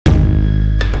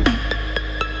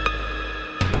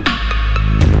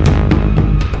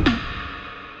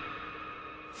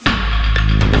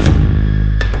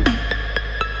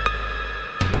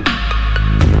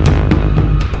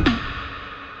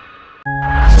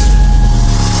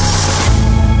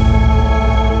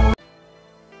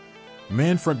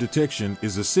Man front detection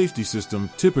is a safety system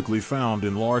typically found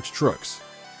in large trucks.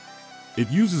 It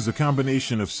uses a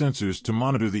combination of sensors to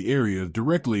monitor the area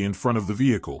directly in front of the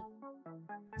vehicle.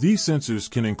 These sensors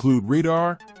can include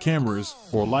radar, cameras,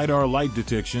 or LiDAR light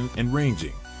detection and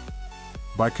ranging.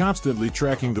 By constantly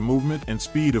tracking the movement and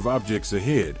speed of objects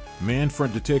ahead, manned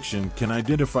front detection can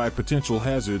identify potential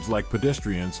hazards like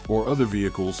pedestrians or other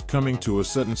vehicles coming to a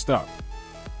sudden stop.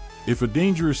 If a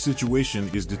dangerous situation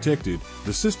is detected,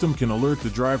 the system can alert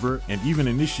the driver and even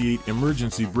initiate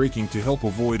emergency braking to help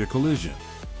avoid a collision.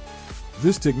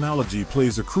 This technology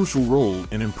plays a crucial role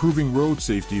in improving road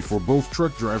safety for both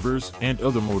truck drivers and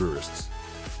other motorists.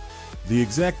 The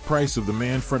exact price of the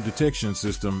manned front detection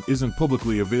system isn't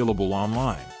publicly available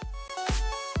online.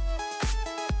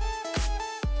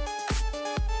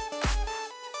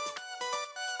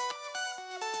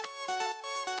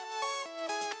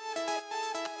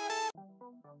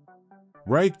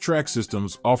 Right Track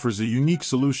Systems offers a unique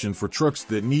solution for trucks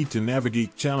that need to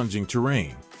navigate challenging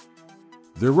terrain.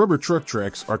 Their rubber truck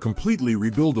tracks are completely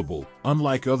rebuildable,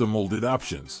 unlike other molded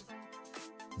options.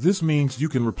 This means you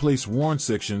can replace worn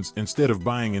sections instead of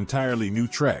buying entirely new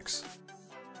tracks.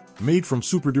 Made from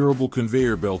super durable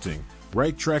conveyor belting,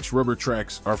 Right Track's rubber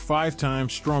tracks are 5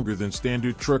 times stronger than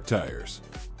standard truck tires.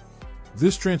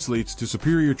 This translates to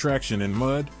superior traction in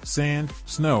mud, sand,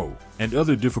 snow, and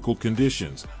other difficult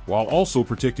conditions, while also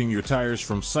protecting your tires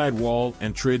from sidewall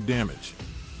and tread damage.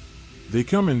 They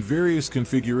come in various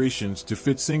configurations to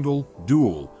fit single,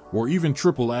 dual, or even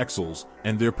triple axles,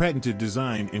 and their patented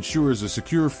design ensures a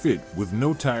secure fit with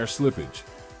no tire slippage.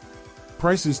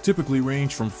 Prices typically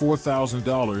range from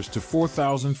 $4,000 to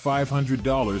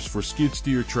 $4,500 for skid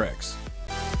steer tracks.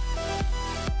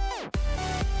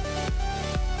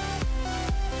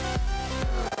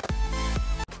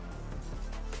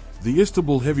 The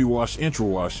ISTOBAL HeavyWash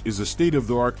INTRAWASH is a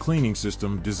state-of-the-art cleaning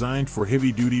system designed for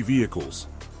heavy-duty vehicles.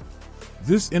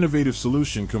 This innovative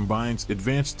solution combines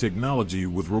advanced technology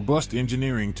with robust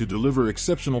engineering to deliver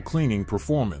exceptional cleaning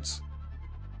performance.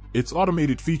 Its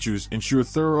automated features ensure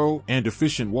thorough and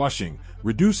efficient washing,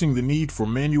 reducing the need for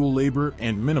manual labor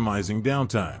and minimizing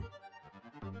downtime.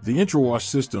 The INTRAWASH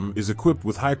system is equipped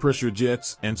with high-pressure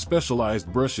jets and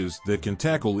specialized brushes that can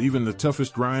tackle even the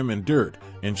toughest grime and dirt,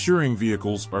 ensuring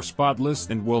vehicles are spotless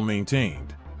and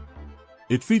well-maintained.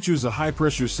 It features a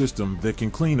high-pressure system that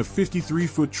can clean a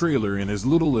 53-foot trailer in as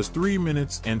little as 3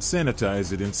 minutes and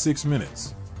sanitize it in 6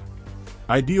 minutes.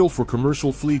 Ideal for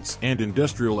commercial fleets and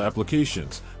industrial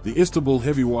applications, the ISTOBAL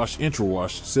HeavyWash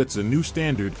INTRAWASH sets a new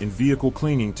standard in vehicle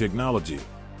cleaning technology.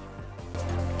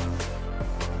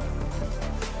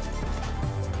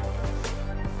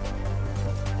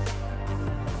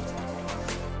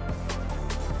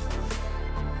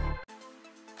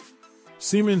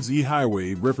 Siemens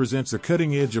eHighway represents a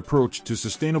cutting-edge approach to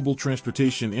sustainable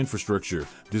transportation infrastructure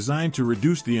designed to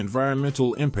reduce the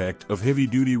environmental impact of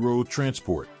heavy-duty road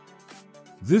transport.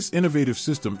 This innovative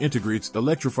system integrates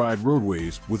electrified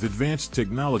roadways with advanced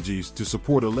technologies to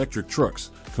support electric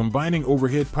trucks, combining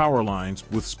overhead power lines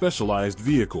with specialized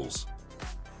vehicles.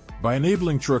 By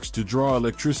enabling trucks to draw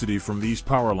electricity from these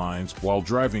power lines while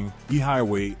driving,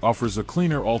 eHighway offers a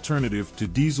cleaner alternative to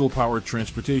diesel-powered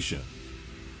transportation.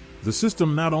 The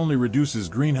system not only reduces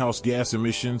greenhouse gas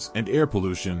emissions and air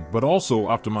pollution, but also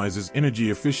optimizes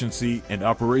energy efficiency and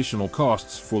operational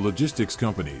costs for logistics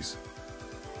companies.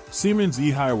 Siemens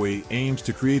eHighway aims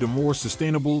to create a more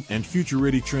sustainable and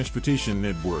future-ready transportation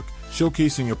network,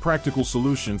 showcasing a practical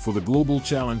solution for the global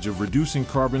challenge of reducing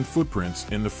carbon footprints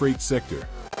in the freight sector.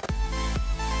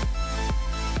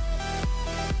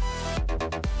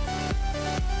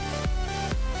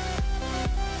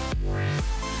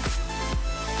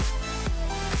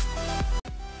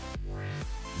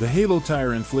 The Halo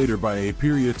Tire Inflator by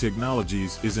Aperia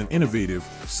Technologies is an innovative,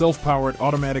 self-powered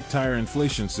automatic tire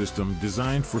inflation system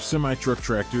designed for semi-truck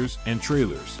tractors and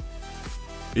trailers.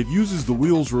 It uses the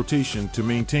wheel's rotation to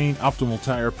maintain optimal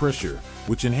tire pressure,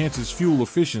 which enhances fuel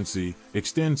efficiency,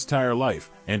 extends tire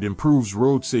life, and improves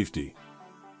road safety.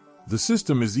 The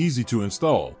system is easy to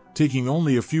install, taking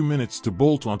only a few minutes to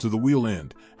bolt onto the wheel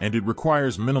end, and it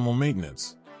requires minimal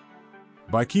maintenance.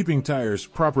 By keeping tires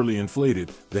properly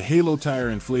inflated, the Halo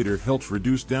Tire Inflator helps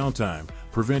reduce downtime,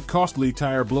 prevent costly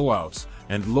tire blowouts,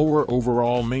 and lower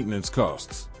overall maintenance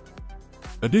costs.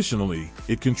 Additionally,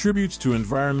 it contributes to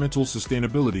environmental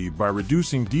sustainability by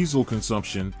reducing diesel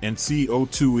consumption and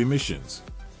CO2 emissions.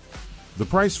 The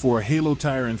price for a Halo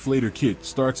Tire Inflator kit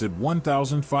starts at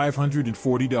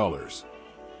 $1,540.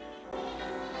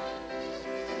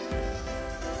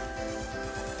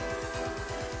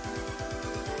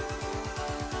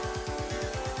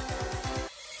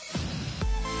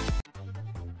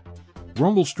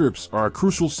 Rumble strips are a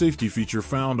crucial safety feature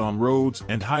found on roads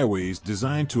and highways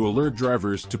designed to alert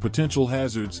drivers to potential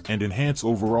hazards and enhance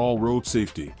overall road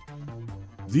safety.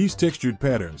 These textured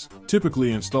patterns,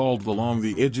 typically installed along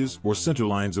the edges or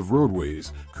centerlines of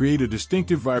roadways, create a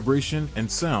distinctive vibration and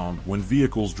sound when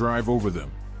vehicles drive over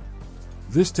them.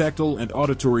 This tactile and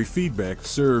auditory feedback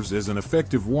serves as an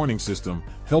effective warning system,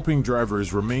 helping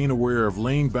drivers remain aware of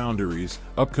lane boundaries,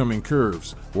 upcoming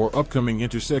curves, or upcoming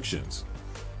intersections.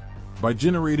 By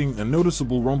generating a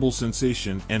noticeable rumble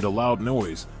sensation and a loud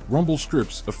noise, rumble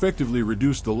strips effectively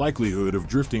reduce the likelihood of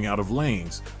drifting out of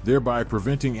lanes, thereby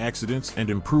preventing accidents and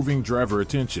improving driver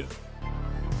attention.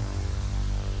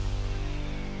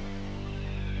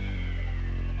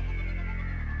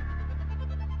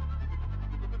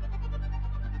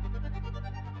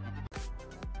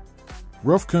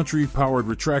 Rough Country powered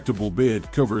retractable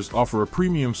bed covers offer a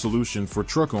premium solution for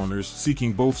truck owners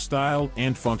seeking both style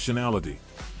and functionality.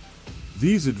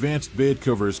 These advanced bed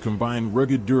covers combine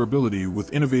rugged durability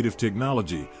with innovative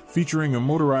technology, featuring a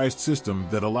motorized system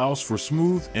that allows for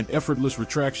smooth and effortless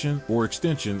retraction or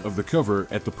extension of the cover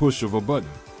at the push of a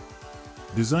button.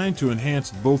 Designed to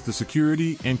enhance both the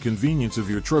security and convenience of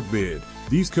your truck bed,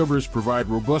 these covers provide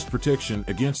robust protection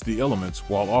against the elements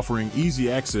while offering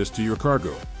easy access to your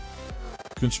cargo.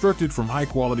 Constructed from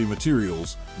high-quality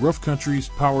materials, Rough Country's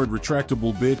powered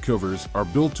retractable bed covers are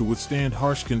built to withstand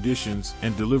harsh conditions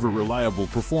and deliver reliable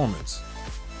performance.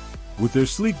 With their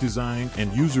sleek design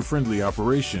and user-friendly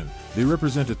operation, they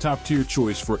represent a top-tier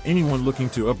choice for anyone looking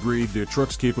to upgrade their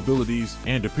truck's capabilities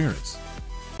and appearance.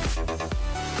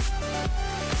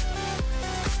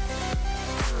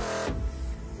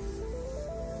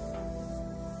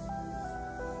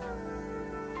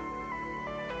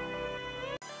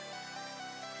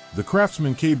 The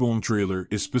Craftsman K-Boom trailer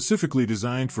is specifically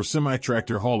designed for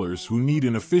semi-tractor haulers who need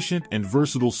an efficient and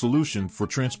versatile solution for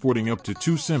transporting up to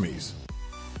 2 semis.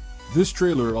 This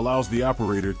trailer allows the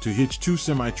operator to hitch 2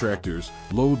 semi-tractors,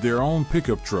 load their own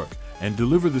pickup truck, and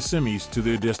deliver the semis to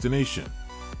their destination.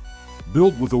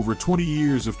 Built with over 20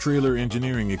 years of trailer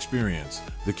engineering experience,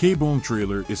 the K-Boom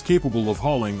trailer is capable of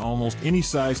hauling almost any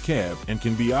size cab and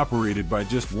can be operated by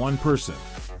just one person.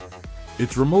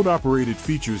 Its remote-operated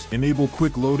features enable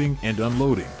quick loading and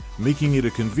unloading, making it a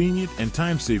convenient and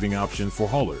time-saving option for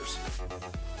haulers.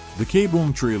 The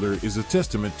K-Boom trailer is a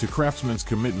testament to Craftsman's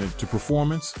commitment to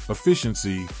performance,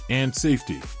 efficiency, and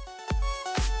safety.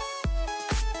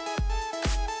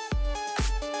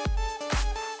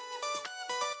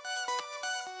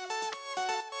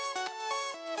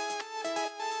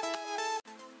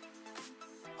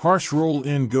 Harsh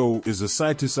Roll-In Go is a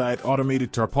side-to-side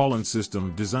automated tarpaulin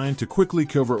system designed to quickly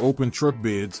cover open truck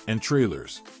beds and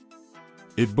trailers.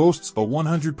 It boasts a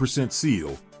 100%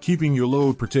 seal, keeping your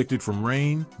load protected from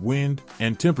rain, wind,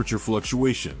 and temperature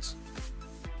fluctuations.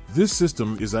 This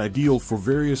system is ideal for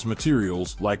various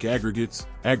materials like aggregates,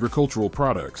 agricultural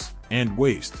products, and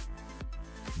waste.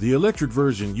 The electric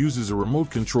version uses a remote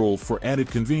control for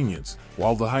added convenience,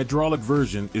 while the hydraulic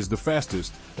version is the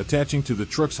fastest, attaching to the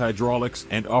truck's hydraulics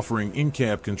and offering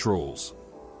in-cab controls.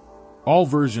 All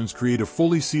versions create a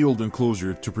fully sealed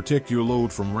enclosure to protect your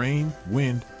load from rain,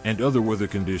 wind, and other weather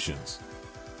conditions.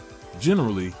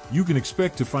 Generally, you can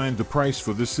expect to find the price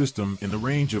for this system in the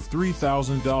range of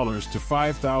 $3,000 to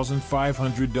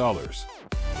 $5,500.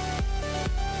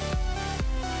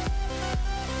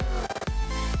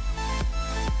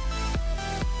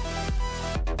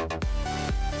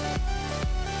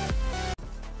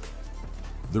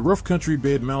 The Rough Country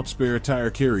Bed Mount Spare Tire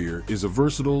Carrier is a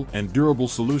versatile and durable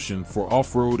solution for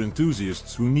off-road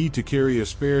enthusiasts who need to carry a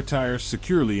spare tire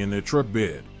securely in their truck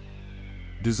bed.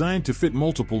 Designed to fit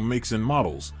multiple makes and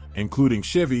models, including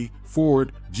Chevy,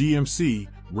 Ford, GMC,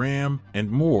 Ram, and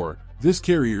more, this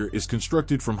carrier is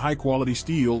constructed from high-quality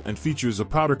steel and features a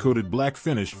powder-coated black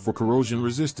finish for corrosion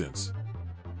resistance.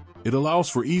 It allows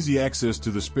for easy access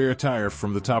to the spare tire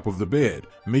from the top of the bed,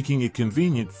 making it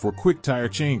convenient for quick tire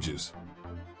changes.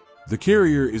 The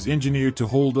carrier is engineered to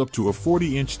hold up to a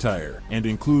 40-inch tire and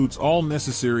includes all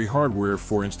necessary hardware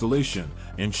for installation,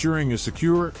 ensuring a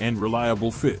secure and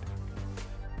reliable fit.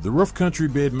 The Rough Country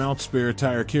Bed Mount Spare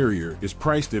Tire Carrier is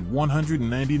priced at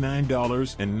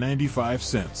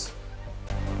 $199.95.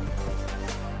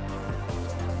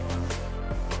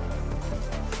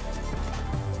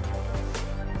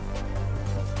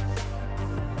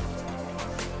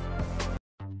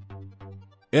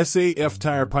 SAF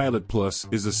Tire Pilot Plus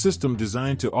is a system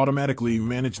designed to automatically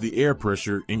manage the air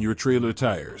pressure in your trailer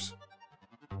tires.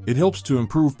 It helps to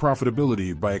improve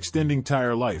profitability by extending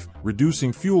tire life,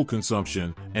 reducing fuel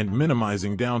consumption, and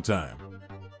minimizing downtime.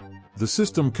 The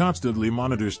system constantly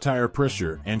monitors tire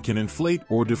pressure and can inflate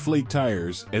or deflate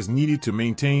tires as needed to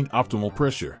maintain optimal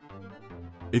pressure.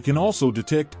 It can also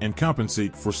detect and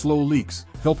compensate for slow leaks,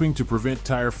 helping to prevent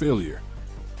tire failure.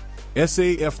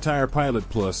 SAF Tire Pilot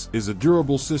Plus is a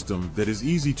durable system that is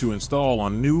easy to install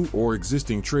on new or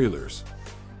existing trailers.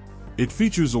 It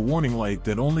features a warning light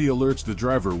that only alerts the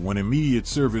driver when immediate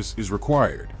service is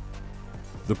required.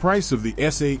 The price of the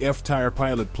SAF Tire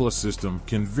Pilot Plus system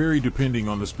can vary depending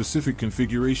on the specific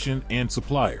configuration and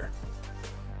supplier.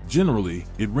 Generally,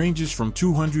 it ranges from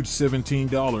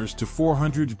 $217 to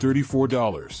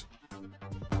 $434.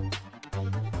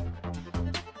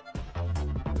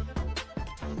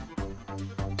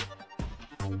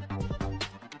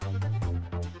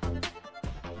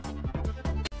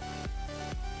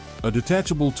 A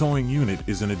detachable towing unit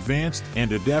is an advanced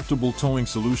and adaptable towing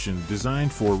solution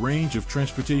designed for a range of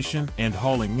transportation and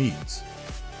hauling needs.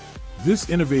 This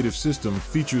innovative system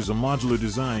features a modular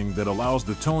design that allows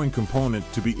the towing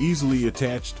component to be easily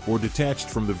attached or detached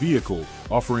from the vehicle,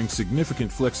 offering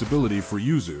significant flexibility for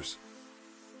users.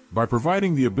 By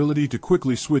providing the ability to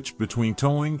quickly switch between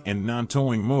towing and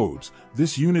non-towing modes,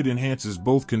 this unit enhances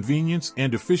both convenience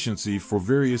and efficiency for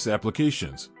various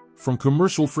applications, from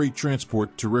commercial freight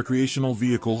transport to recreational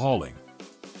vehicle hauling.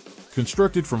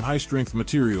 Constructed from high-strength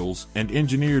materials and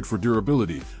engineered for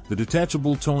durability, the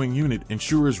detachable towing unit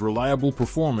ensures reliable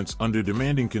performance under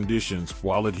demanding conditions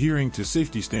while adhering to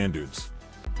safety standards.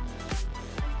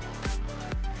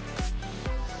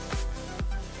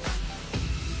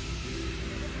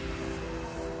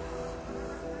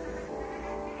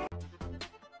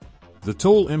 The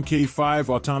TOL Mk5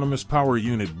 Autonomous Power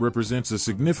Unit represents a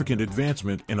significant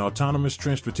advancement in autonomous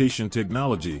transportation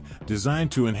technology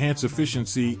designed to enhance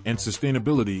efficiency and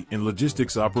sustainability in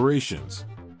logistics operations.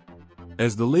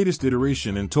 As the latest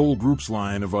iteration in TOL Group's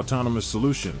line of autonomous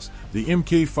solutions, the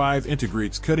Mk5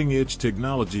 integrates cutting-edge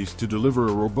technologies to deliver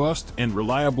a robust and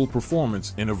reliable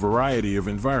performance in a variety of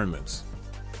environments.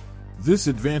 This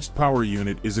advanced power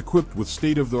unit is equipped with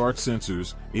state-of-the-art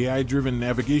sensors, AI-driven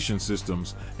navigation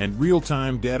systems, and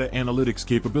real-time data analytics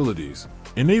capabilities,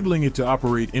 enabling it to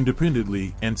operate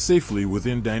independently and safely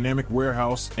within dynamic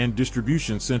warehouse and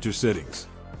distribution center settings.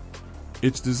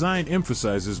 Its design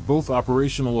emphasizes both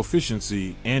operational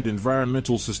efficiency and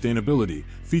environmental sustainability,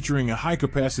 featuring a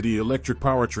high-capacity electric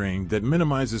powertrain that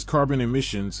minimizes carbon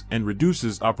emissions and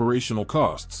reduces operational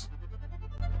costs.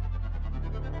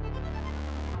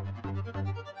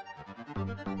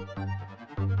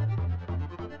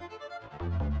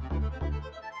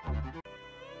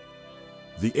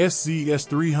 The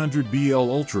SCS300BL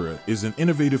Ultra is an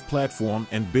innovative platform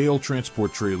and bale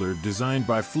transport trailer designed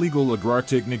by Flegel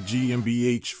Agrartechnik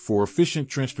GmbH for efficient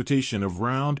transportation of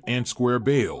round and square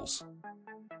bales.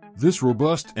 This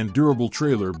robust and durable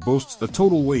trailer boasts a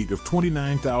total weight of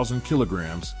 29,000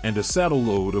 kilograms and a saddle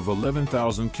load of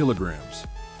 11,000 kilograms.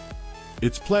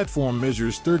 Its platform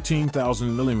measures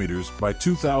 13,000 millimeters by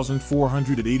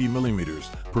 2,480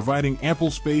 millimeters, providing ample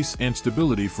space and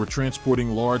stability for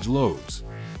transporting large loads.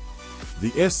 The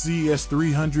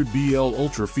SCS300BL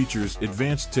Ultra features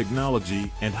advanced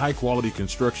technology and high-quality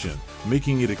construction,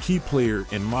 making it a key player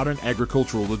in modern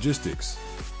agricultural logistics.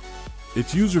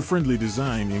 Its user-friendly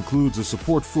design includes a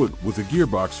support foot with a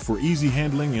gearbox for easy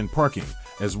handling and parking,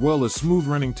 as well as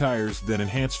smooth-running tires that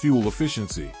enhance fuel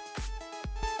efficiency.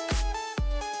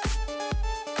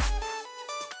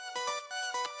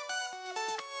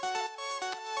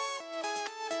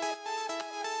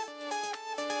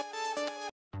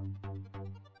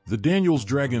 The Daniels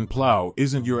Dragon Plow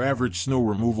isn't your average snow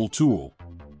removal tool.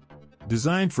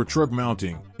 Designed for truck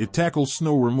mounting, it tackles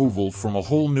snow removal from a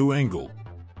whole new angle.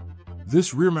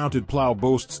 This rear-mounted plow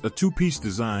boasts a two-piece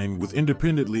design with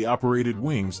independently operated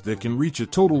wings that can reach a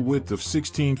total width of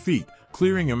 16 feet,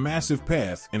 clearing a massive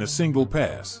path in a single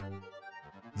pass.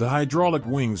 The hydraulic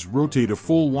wings rotate a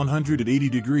full 180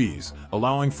 degrees,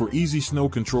 allowing for easy snow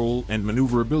control and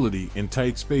maneuverability in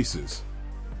tight spaces.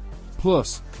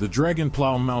 Plus, the Dragon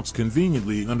Plow mounts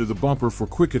conveniently under the bumper for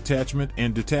quick attachment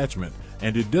and detachment,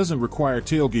 and it doesn't require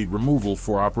tailgate removal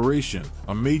for operation,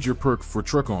 a major perk for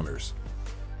truck owners.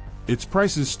 Its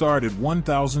prices start at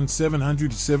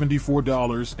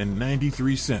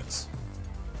 $1,774.93.